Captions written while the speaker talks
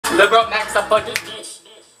Liberal max up on this bitch.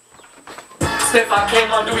 If I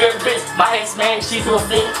came on New Year's bitch, my ex-man, she's a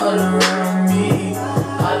fit. All around me,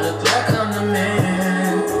 I look like I'm the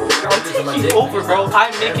man. I'm taking over, bro.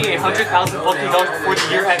 I'm making $100,000 before the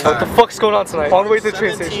year ends. What the fuck's going on tonight? On the way to the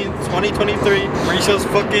train station. 2023. Risha's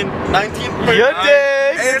fucking 19th birthday. Your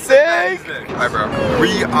day, sick. Alright, bro.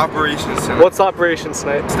 Operations tonight. What's operations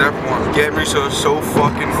tonight? Step 1. Get Risha so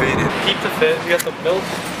fucking faded. Keep the fit. We got the milk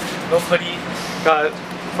hoodie. Got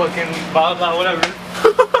fucking blah blah whatever.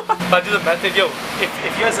 If I do the method, yo, if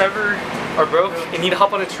you guys ever are broke and need to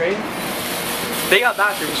hop on a train, they got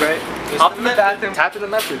bathrooms, right? Hop in the bathroom, tap in the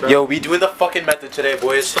method, bro. Yo, we doing the fucking method today,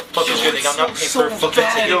 boys. Fuck this shit, nigga. I'm not paying for a fucking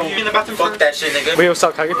ticket. Yo, in the bathroom. Fuck that shit, nigga. Wait, what's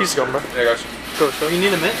up? Can I get a piece of gum, bro? Yeah, I got you. Go, show. You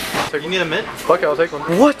need a mint? You need a mint? Fuck it, I'll take one.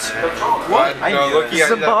 What? What?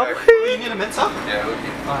 Zimbabwe? You need a mint, son? Yeah, look.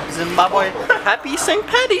 Zimbabwe. Happy St.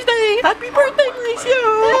 Patty's Day. Happy birthday,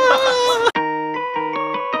 Mauricio.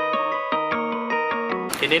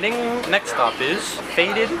 Next stop is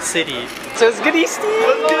Faded City. Says goody Steve.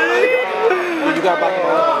 You got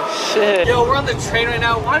back. Shit. Yo, we're on the train right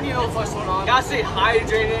now. Why do you know what's going on? Gotta stay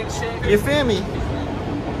hydrated and shit. You feel me?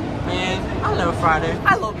 Man, I love Friday.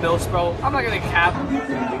 I love milks, bro. I'm not gonna cap.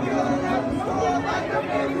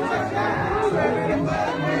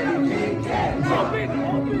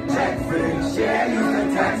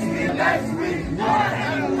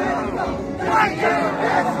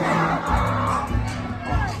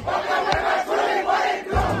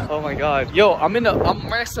 Oh my god. Yo, I'm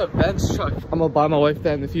next to a Ben's truck. I'm gonna buy my wife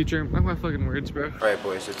that in the future. Mark my fucking words, bro. Alright,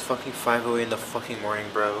 boys, it's fucking 5:08 in the fucking morning,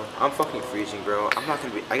 bro. I'm fucking freezing, bro. I'm not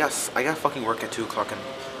gonna be. I got fucking work at 2 o'clock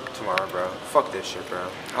tomorrow, bro. Fuck this shit, bro.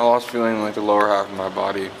 I lost feeling like the lower half of my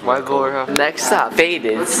body. Why the lower half? Next stop,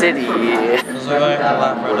 Faded City. This is like I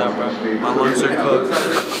laugh right now, bro. My lungs are cooked.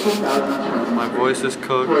 My voice is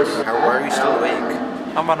cooked. Why are you still awake?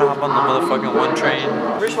 I'm about to hop on the motherfucking one train.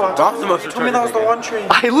 Told me that was the one train.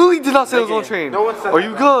 I literally did not say it was one train. No one said Are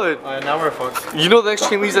you good? Alright, now we're fucked. You know the next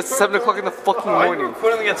train leaves at 7 o'clock in the fucking morning.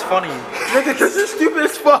 Recording gets funny. Nigga, this is stupid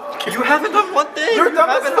as fuck. You haven't done one thing. You're dumb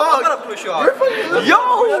as fuck. I'm gonna push you off. Yo!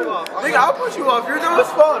 Nigga, I'll push you off. You're dumb as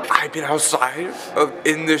fuck. I've been outside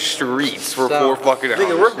in the streets for 4 fucking hours.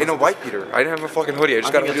 Nigga, we're in a white beater. I didn't have a fucking hoodie. I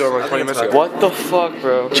just got a hoodie over 20 minutes ago. What the fuck,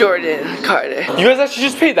 bro? Jordan Carter. You guys actually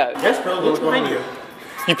just paid that? Yes, bro. Look behind you.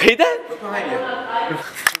 You paid that? Look behind you.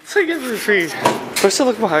 So you get it for free. But still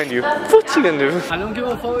look behind you. What you gonna do? I don't give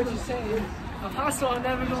a fuck what you say. Apostle, I'm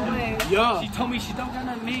never gonna win. Yeah. She told me she don't got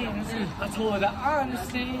no man. I told her that I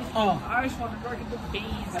understand. I just want to work at the bees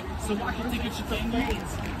so I can take it to the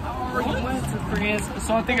friends. I already went to France,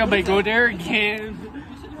 so I think I may go there again.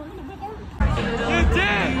 You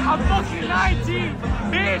did! I'm fucking 19,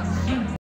 bitch!